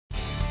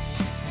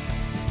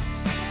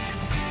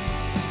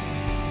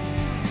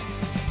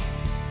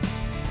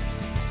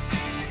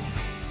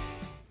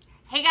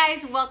Hi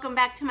guys, welcome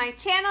back to my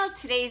channel.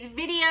 Today's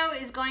video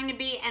is going to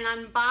be an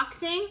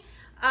unboxing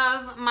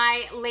of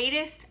my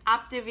latest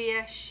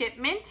Optavia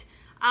shipment.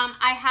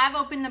 I have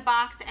opened the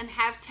box and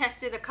have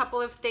tested a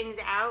couple of things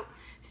out.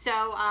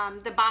 So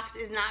the box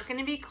is not going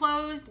to be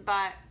closed,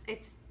 but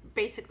it's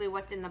basically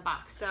what's in the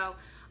box. So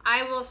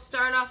I will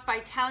start off by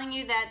telling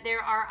you that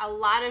there are a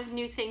lot of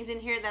new things in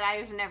here that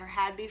I've never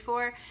had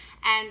before,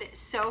 and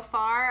so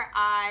far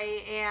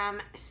I am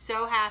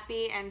so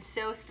happy and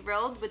so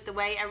thrilled with the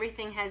way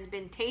everything has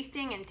been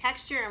tasting and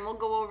texture, and we'll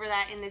go over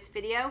that in this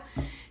video.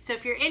 So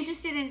if you're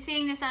interested in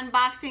seeing this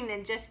unboxing,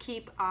 then just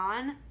keep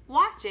on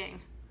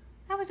watching.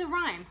 That was a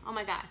rhyme, oh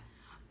my god.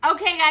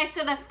 Okay guys,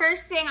 so the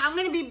first thing, I'm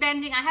going to be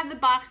bending. I have the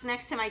box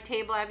next to my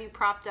table. I have you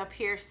propped up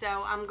here,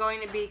 so I'm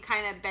going to be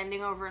kind of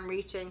bending over and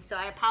reaching. So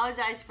I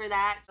apologize for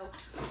that.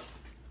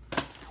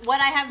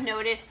 What I have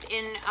noticed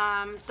in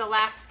the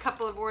last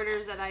couple of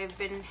orders that I've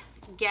been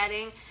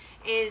getting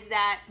is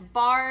that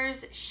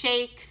bars,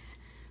 shakes,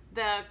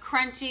 the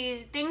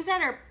crunchies, things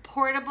that are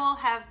portable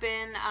have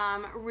been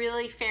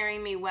really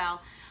faring me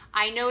well.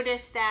 I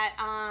noticed that,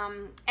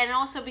 and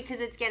also because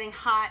it's getting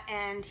hot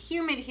and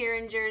humid here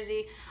in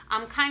Jersey,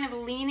 I'm kind of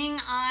leaning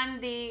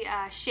on the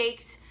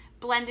shakes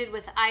blended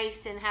with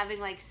ice and having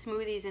like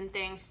smoothies and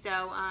things.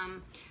 So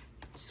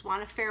just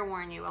want to fair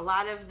warn you, a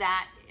lot of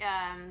that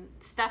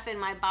stuff in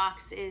my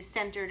box is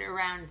centered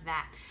around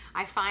that.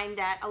 I find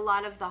that a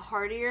lot of the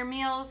heartier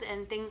meals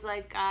and things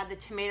like the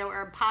tomato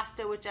herb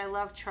pasta, which I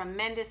love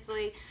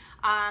tremendously,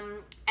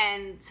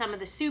 and some of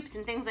the soups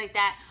and things like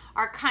that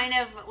are kind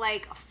of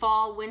like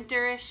fall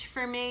winterish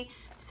for me.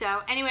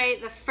 So anyway,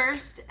 the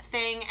first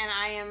thing, and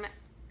I am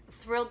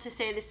thrilled to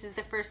say this is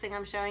the first thing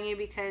I'm showing you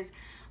because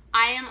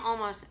I am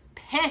almost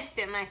pissed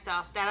at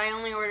myself that I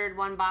only ordered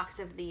one box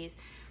of these.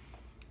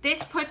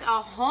 This puts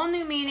a whole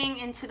new meaning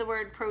into the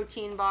word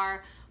protein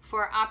bar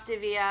for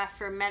Optavia,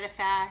 for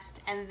MetaFast,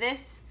 and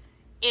this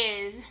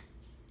is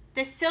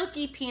the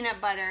Silky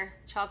Peanut Butter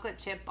Chocolate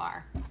Chip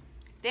Bar.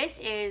 This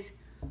is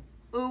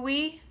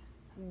ooey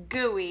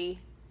gooey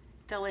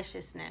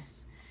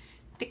deliciousness.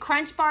 The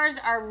crunch bars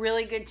are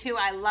really good too.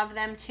 I love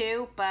them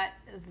too, but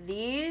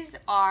these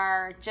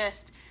are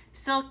just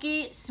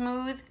silky,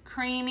 smooth,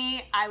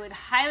 creamy. I would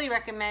highly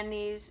recommend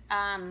these.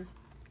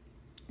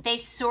 They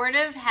sort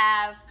of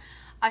have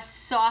a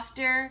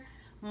softer,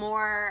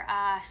 more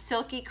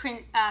silky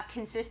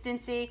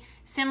consistency,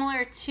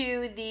 similar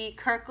to the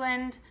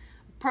Kirkland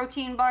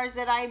protein bars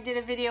that I did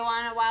a video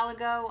on a while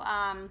ago.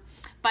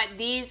 But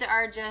these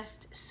are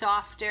just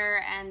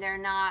softer, and they're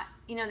not,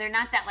 you know, they're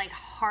not that like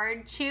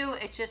hard chew.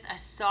 It's just a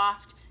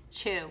soft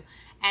chew.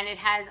 And it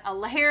has a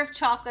layer of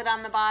chocolate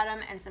on the bottom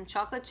and some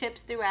chocolate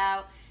chips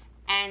throughout,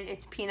 and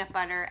it's peanut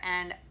butter.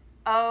 And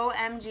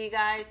OMG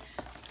guys,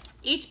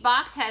 each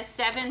box has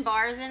 7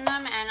 bars in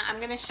them, and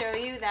I'm gonna show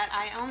you that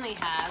I only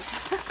have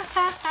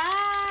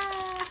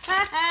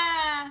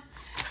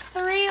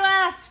 3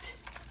 left.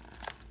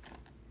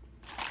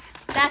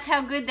 That's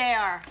how good they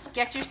are.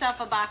 Get yourself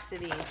a box of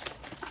these.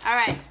 All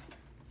right.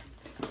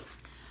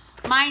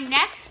 My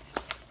next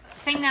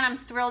thing that I'm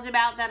thrilled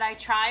about that I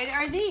tried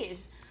are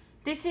these.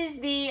 This is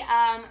the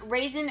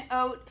Raisin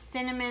Oat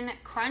Cinnamon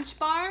Crunch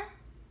Bar.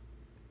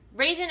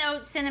 Raisin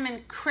Oat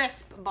Cinnamon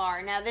Crisp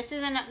Bar. Now this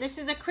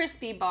is a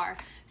crispy bar,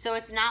 so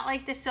it's not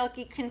like the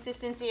silky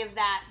consistency of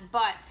that,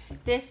 but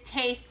this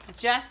tastes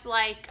just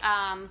like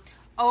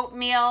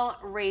oatmeal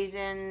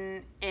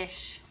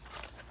raisin-ish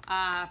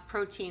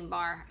protein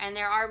bar, and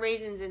there are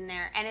raisins in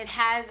there, and it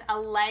has a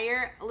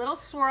layer, a little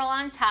swirl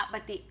on top,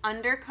 but the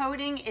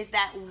undercoating is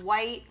that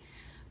white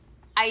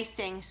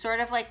icing, sort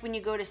of like when you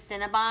go to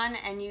Cinnabon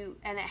and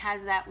it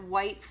has that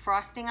white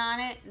frosting on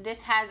it.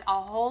 This has a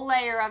whole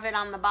layer of it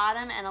on the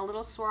bottom and a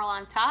little swirl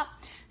on top,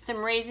 some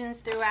raisins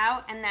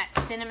throughout, and that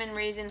cinnamon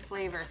raisin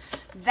flavor.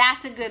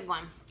 That's a good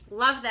one.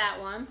 Love that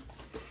one.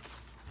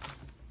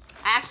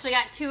 I actually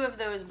got 2 of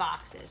those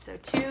boxes, so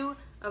 2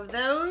 of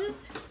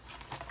those.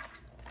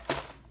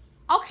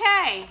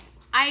 Okay,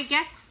 I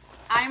guess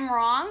I'm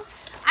wrong.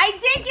 I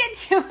did get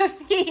 2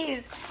 of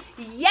these.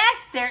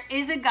 Yes, there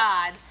is a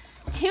God.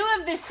 2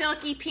 of the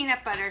Silky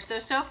Peanut Butter. So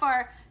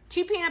far,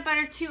 2 peanut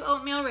butter, 2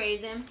 oatmeal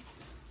raisin.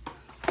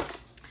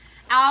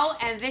 Oh,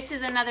 and this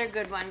is another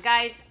good one.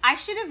 Guys, I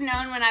should have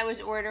known when I was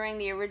ordering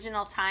the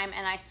original time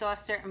and I saw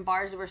certain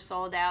bars were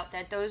sold out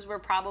that those were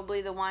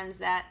probably the ones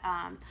that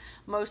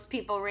most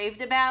people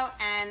raved about.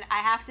 And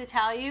I have to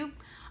tell you,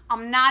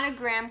 I'm not a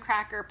graham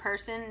cracker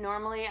person.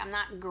 Normally, I'm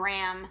not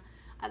graham.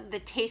 The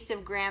taste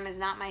of graham is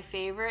not my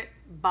favorite,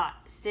 but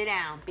sit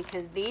down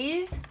because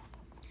these,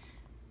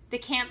 the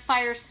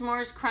Campfire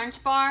S'mores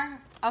Crunch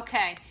Bar,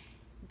 okay,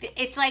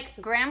 it's like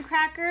graham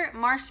cracker,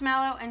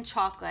 marshmallow, and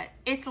chocolate.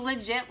 It's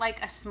legit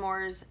like a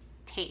s'mores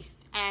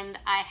taste. And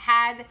I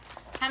had,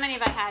 how many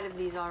have I had of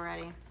these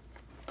already?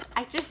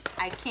 I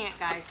can't,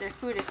 guys. Their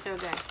food is so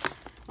good.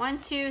 1,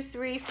 2,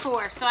 3,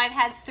 4. So I've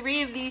had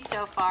 3 of these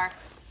so far.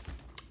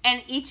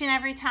 And each and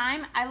every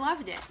time, I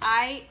loved it.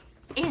 I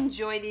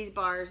enjoy these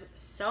bars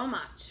so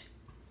much.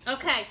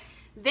 Okay,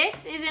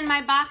 this is in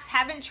my box.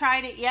 Haven't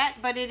tried it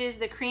yet, but it is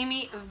the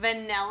creamy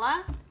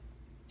vanilla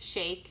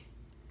shake,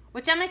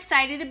 which I'm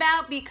excited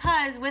about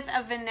because with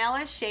a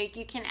vanilla shake,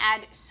 you can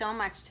add so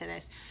much to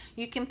this.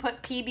 You can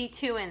put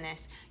PB2 in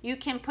this. You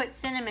can put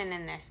cinnamon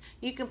in this.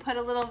 You can put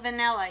a little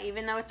vanilla,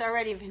 even though it's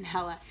already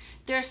vanilla.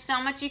 There's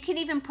so much. You can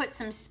even put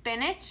some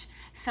spinach,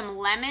 some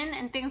lemon,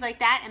 and things like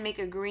that and make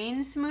a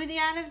green smoothie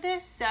out of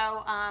this.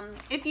 So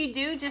if you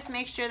do, just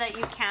make sure that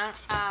you count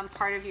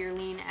part of your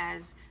lean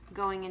as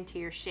going into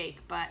your shake.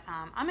 But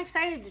I'm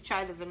excited to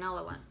try the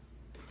vanilla one.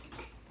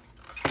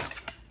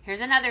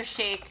 Here's another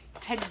shake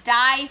to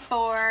die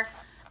for.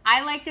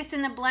 I like this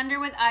in the blender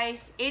with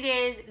ice. It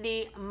is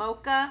the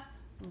Mocha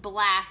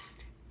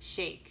Blast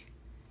shake.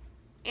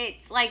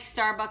 It's like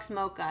Starbucks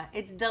mocha.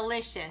 It's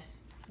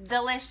delicious,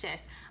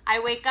 delicious. I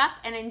wake up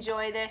and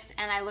enjoy this,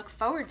 and I look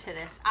forward to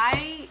this.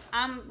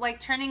 I'm like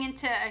turning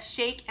into a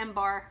shake and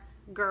bar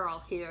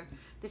girl here.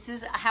 This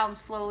is how I'm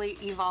slowly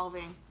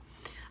evolving.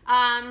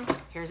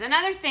 Here's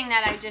another thing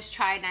that I just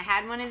tried, and I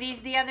had one of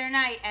these the other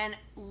night, and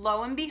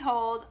lo and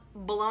behold,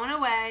 blown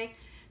away,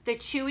 the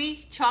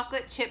chewy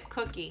chocolate chip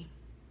cookie.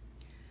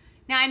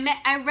 Now,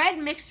 I read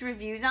mixed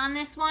reviews on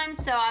this one,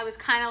 so I was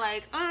kind of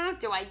like,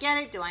 do I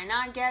get it? Do I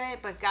not get it?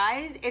 But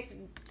guys, it's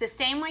the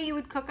same way you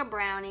would cook a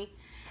brownie.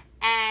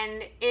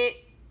 And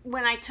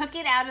when I took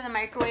it out of the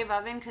microwave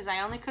oven, because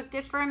I only cooked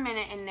it for a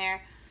minute in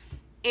there,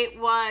 it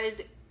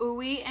was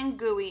ooey and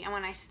gooey. And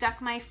when I stuck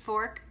my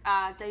fork,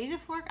 did I use a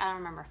fork? I don't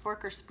remember,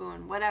 fork or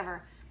spoon,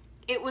 whatever.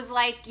 It was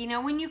like, you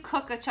know, when you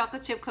cook a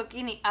chocolate chip cookie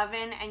in the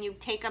oven and you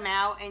take them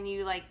out and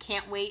you like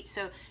can't wait,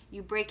 so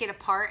you break it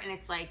apart and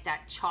it's like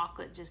that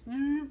chocolate just,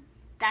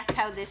 that's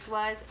how this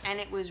was, and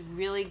it was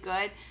really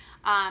good.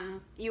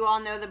 You all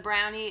know the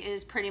brownie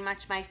is pretty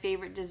much my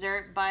favorite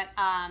dessert, but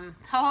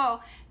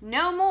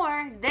no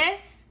more.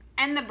 This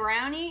and the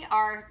brownie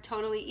are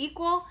totally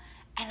equal,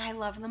 and I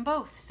love them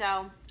both,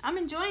 so I'm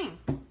enjoying.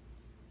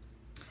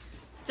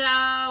 So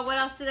what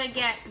else did I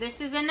get? This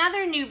is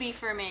another newbie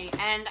for me,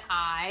 and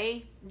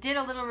I did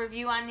a little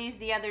review on these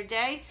the other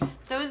day.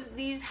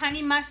 These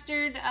honey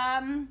mustard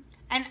and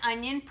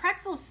onion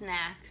pretzel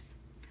snacks.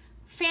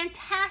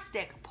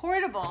 Fantastic,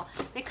 portable.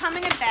 They come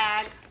in a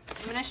bag.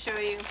 I'm gonna show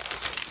you.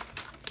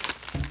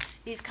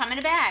 These come in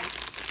a bag.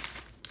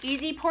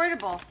 Easy,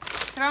 portable.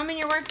 Throw them in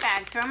your work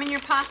bag, throw them in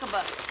your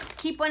pocketbook.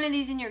 Keep one of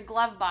these in your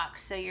glove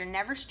box so you're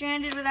never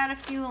stranded without a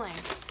fueling.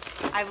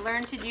 I've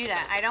learned to do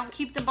that. I don't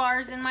keep the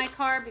bars in my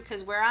car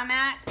because where I'm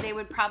at, they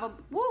would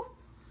probably,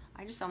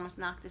 I just almost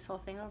knocked this whole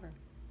thing over.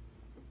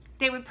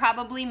 They would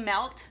probably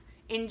melt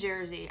in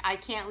Jersey. I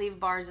can't leave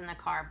bars in the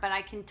car, but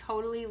I can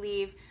totally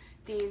leave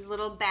these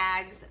little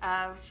bags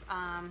of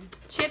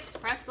chips,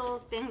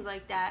 pretzels, things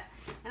like that,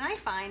 and I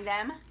find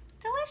them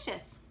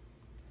delicious.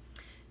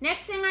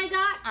 Next thing I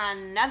got,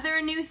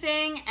 another new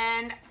thing,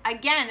 and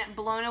again,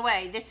 blown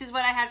away. This is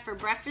what I had for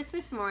breakfast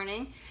this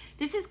morning.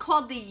 This is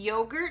called the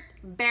Yogurt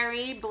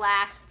Berry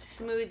Blast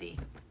Smoothie.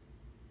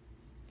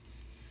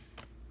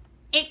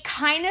 It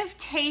kind of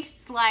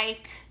tastes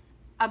like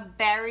a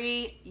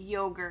berry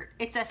yogurt.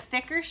 It's a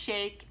thicker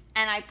shake,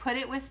 and I put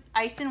it with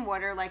ice and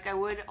water like I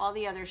would all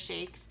the other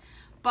shakes,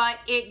 but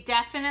it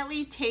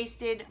definitely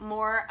tasted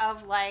more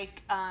of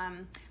like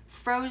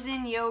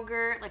frozen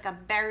yogurt, like a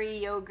berry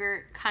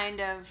yogurt kind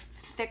of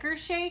thicker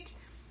shake.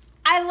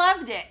 I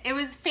loved it. It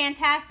was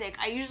fantastic.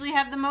 I usually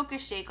have the mocha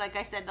shake, like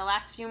I said, the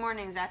last few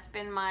mornings. That's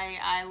been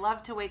I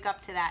love to wake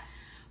up to that.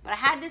 But I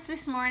had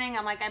this morning.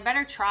 I'm like, I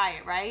better try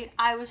it, right?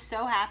 I was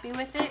so happy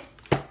with it.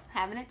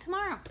 Having it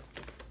tomorrow.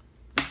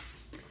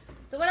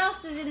 So what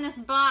else is in this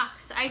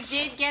box? I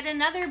did get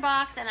another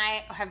box, and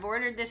I have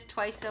ordered this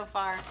twice so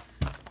far.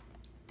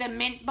 The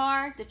mint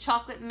bar, the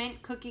chocolate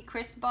mint cookie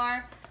crisp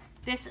bar.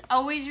 This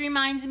always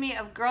reminds me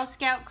of Girl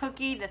Scout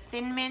cookie, the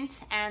thin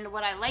mint, and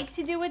what I like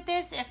to do with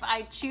this, if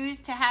I choose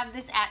to have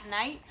this at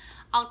night,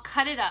 I'll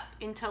cut it up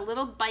into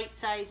little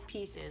bite-sized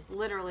pieces,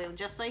 literally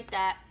just like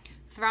that,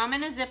 throw them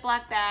in a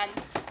Ziploc bag,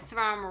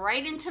 throw them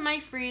right into my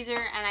freezer,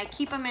 and I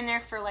keep them in there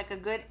for like a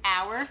good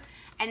hour,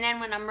 and then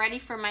when I'm ready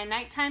for my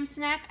nighttime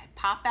snack, I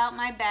pop out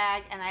my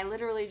bag, and I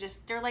literally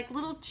just, they're like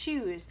little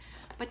chews,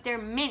 but they're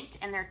mint,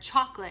 and they're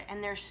chocolate,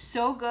 and they're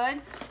so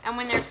good, and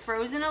when they're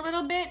frozen a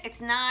little bit, it's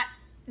not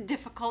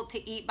difficult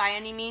to eat by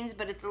any means,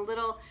 but it's a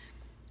little,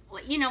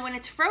 you know, when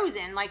it's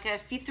frozen, like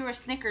if you threw a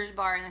Snickers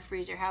bar in the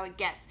freezer, how it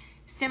gets,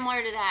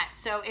 similar to that.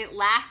 So it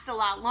lasts a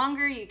lot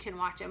longer. You can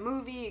watch a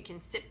movie, you can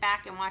sit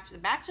back and watch The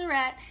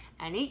Bachelorette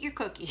and eat your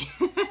cookie,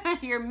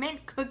 your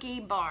mint cookie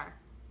bar.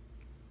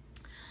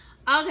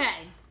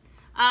 Okay,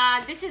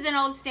 this is an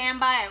old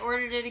standby. I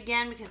ordered it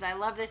again because I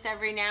love this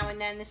every now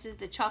and then. This is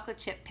the chocolate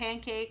chip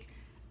pancake.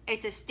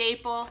 It's a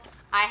staple.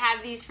 I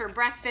have these for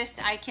breakfast.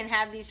 I can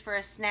have these for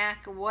a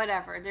snack,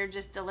 whatever. They're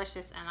just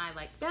delicious and I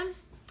like them.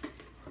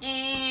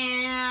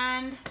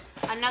 And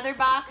another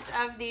box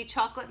of the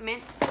chocolate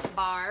mint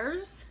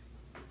bars.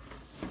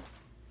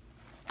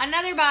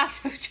 Another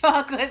box of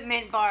chocolate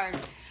mint bars.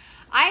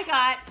 I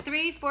got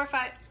 3, 4,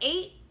 5,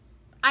 8.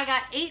 I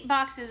got 8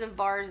 boxes of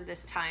bars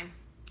this time.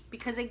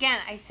 Because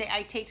again, I say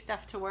I take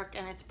stuff to work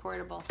and it's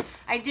portable.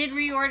 I did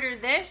reorder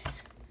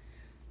this.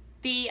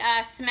 the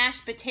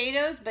smashed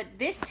potatoes, but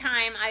this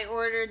time I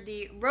ordered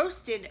the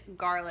roasted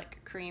garlic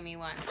creamy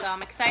one. So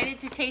I'm excited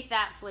to taste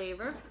that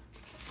flavor.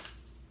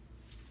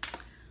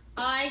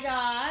 I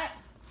got,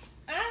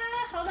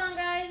 hold on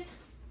guys.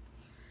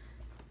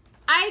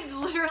 I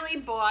literally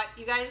bought,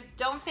 you guys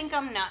don't think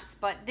I'm nuts,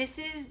 but this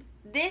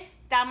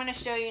I'm gonna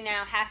show you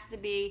now has to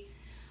be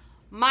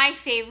my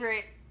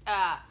favorite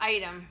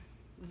item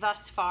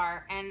thus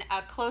far, and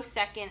a close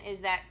second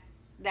is that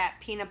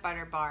peanut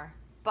butter bar.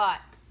 But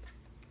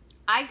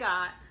I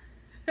got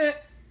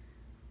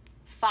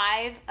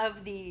 5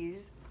 of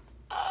these.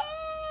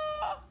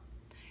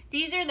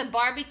 These are the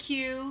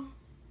barbecue,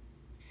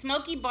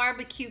 smoky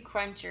barbecue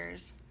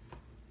crunchers.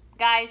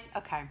 Guys,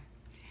 okay.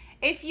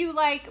 If you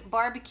like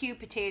barbecue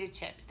potato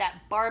chips,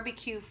 that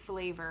barbecue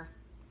flavor,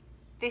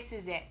 this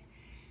is it.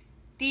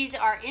 These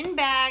are in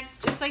bags,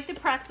 just like the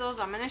pretzels.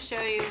 I'm gonna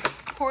show you.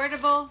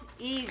 Portable,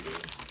 easy.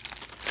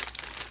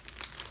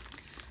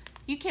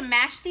 You can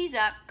mash these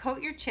up,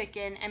 coat your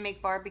chicken, and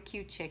make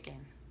barbecue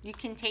chicken. You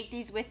can take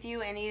these with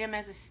you and eat them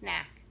as a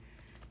snack.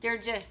 They're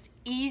just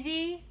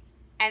easy,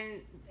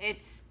 and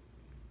it's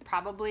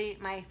probably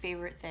my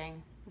favorite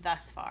thing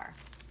thus far.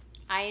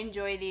 I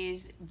enjoy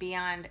these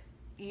beyond,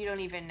 you don't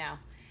even know.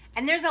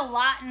 And there's a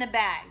lot in the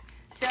bag.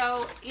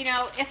 So, you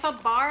know, if a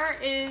bar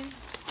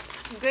is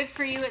good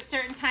for you at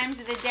certain times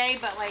of the day,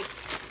 but like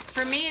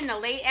for me in the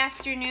late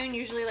afternoon,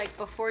 usually like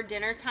before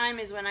dinner time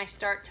is when I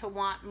start to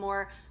want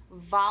more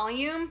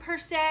volume per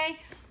se.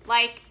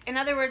 Like, in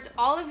other words,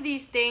 all of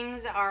these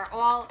things are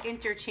all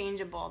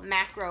interchangeable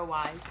macro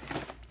wise.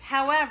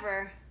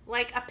 However,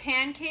 like a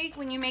pancake,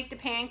 when you make the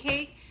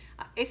pancake,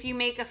 if you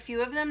make a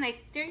few of them,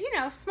 they're, you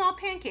know, small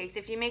pancakes.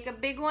 If you make a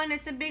big one,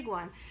 it's a big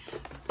one.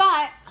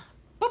 But,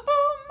 boom,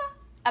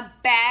 a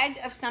bag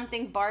of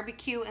something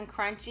barbecue and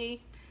crunchy,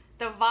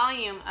 the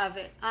volume of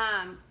it.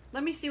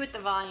 Let me see what the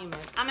volume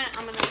is. I'm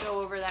gonna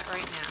go over that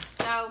right now.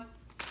 So,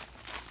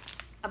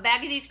 a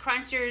bag of these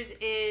crunchers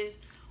is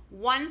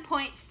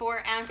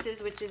 1.4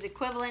 ounces, which is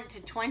equivalent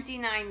to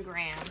 29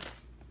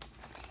 grams.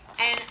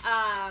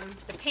 And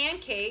the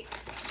pancake,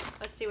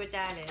 let's see what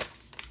that is.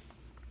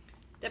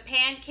 The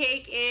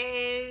pancake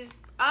is,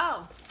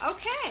 oh,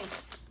 okay.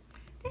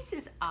 This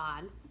is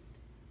odd.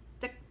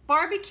 The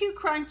barbecue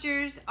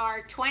crunchers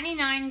are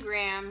 29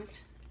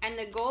 grams, and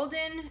the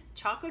golden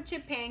chocolate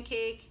chip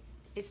pancake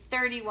is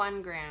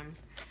 31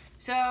 grams.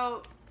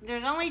 So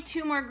there's only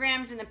 2 more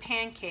grams in the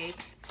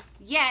pancake,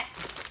 yet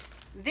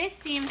this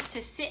seems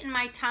to sit in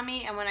my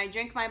tummy, and when I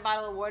drink my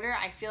bottle of water,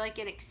 I feel like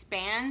it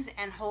expands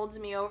and holds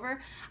me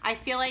over. I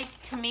feel like,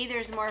 to me,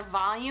 there's more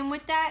volume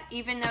with that,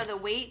 even though the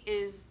weight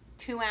is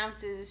 2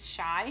 ounces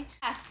shy.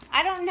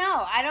 I don't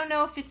know. I don't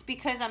know if it's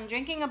because I'm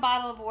drinking a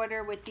bottle of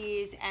water with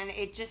these and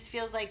it just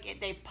feels like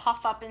they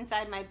puff up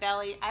inside my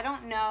belly. I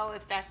don't know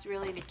if that's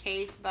really the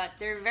case, but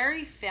they're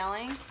very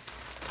filling.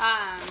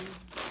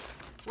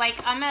 Like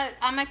I'm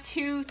a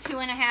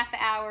 2.5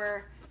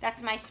 hour,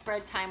 that's my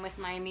spread time with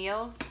my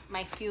meals,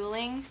 my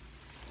fuelings.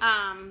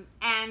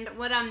 And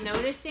what I'm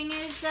noticing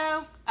is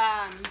though,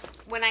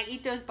 when I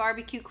eat those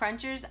barbecue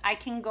crunchers, I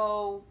can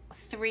go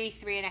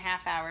 3.5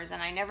 hours,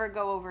 and I never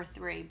go over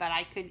 3, but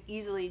I could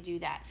easily do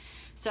that.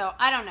 So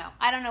I don't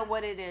know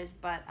what it is,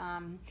 but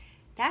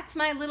that's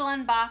my little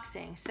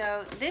unboxing.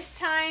 So this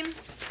time,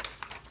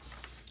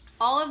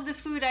 all of the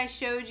food I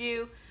showed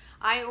you,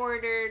 I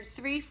ordered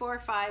 3, 4,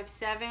 5,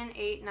 7,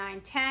 8,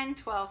 9, 10,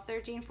 12,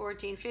 13,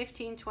 14,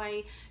 15,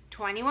 20,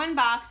 21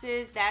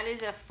 boxes. That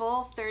is a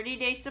full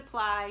 30-day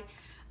supply.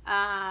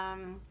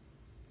 And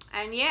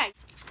yeah,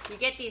 you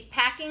get these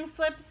packing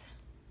slips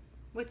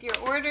with your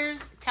orders.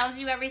 It tells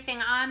you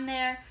everything on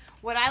there.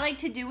 What I like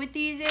to do with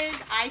these is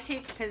I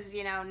take, because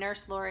you know,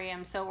 Nurse Lori,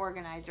 I'm so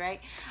organized, right?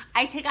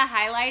 I take a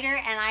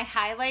highlighter and I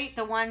highlight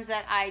the ones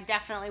that I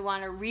definitely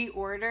want to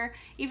reorder,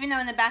 even though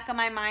in the back of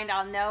my mind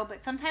I'll know,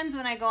 but sometimes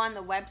when I go on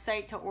the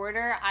website to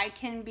order, I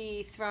can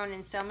be thrown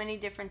in so many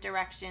different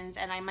directions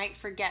and I might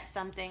forget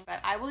something, but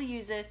I will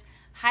use this,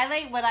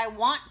 highlight what I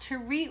want to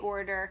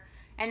reorder,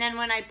 and then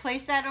when I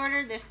place that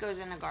order, this goes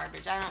in the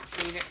garbage. I don't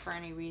save it for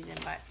any reason,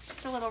 but it's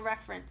just a little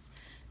reference.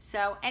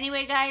 So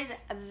anyway, guys,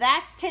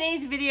 that's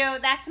today's video.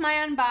 That's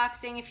my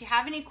unboxing. If you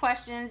have any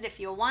questions, if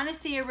you want to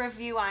see a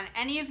review on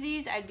any of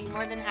these, I'd be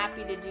more than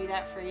happy to do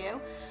that for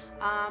you.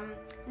 And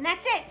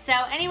that's it. So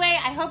anyway,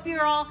 I hope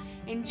you're all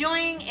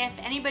enjoying. If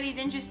anybody's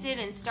interested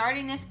in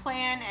starting this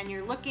plan and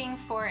you're looking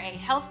for a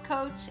health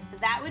coach,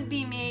 that would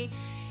be me.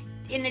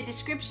 In the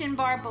description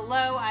bar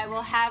below, I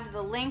will have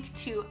the link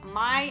to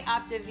my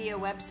Optavia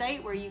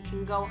website where you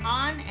can go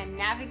on and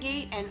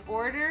navigate and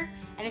order.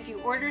 And if you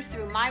order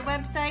through my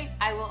website,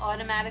 I will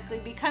automatically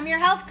become your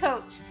health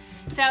coach.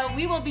 So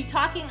we will be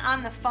talking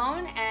on the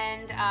phone,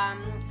 and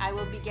I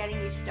will be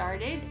getting you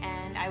started,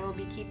 and I will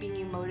be keeping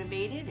you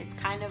motivated. It's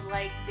kind of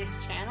like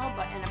this channel,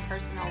 but in a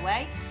personal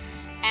way.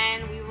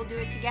 And we will do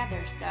it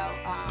together. So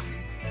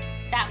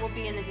that will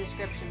be in the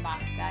description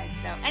box, guys.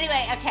 So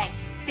anyway, okay,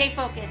 stay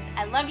focused.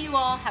 I love you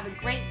all. Have a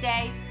great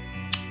day.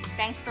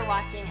 Thanks for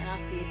watching, and I'll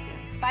see you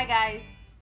soon. Bye, guys.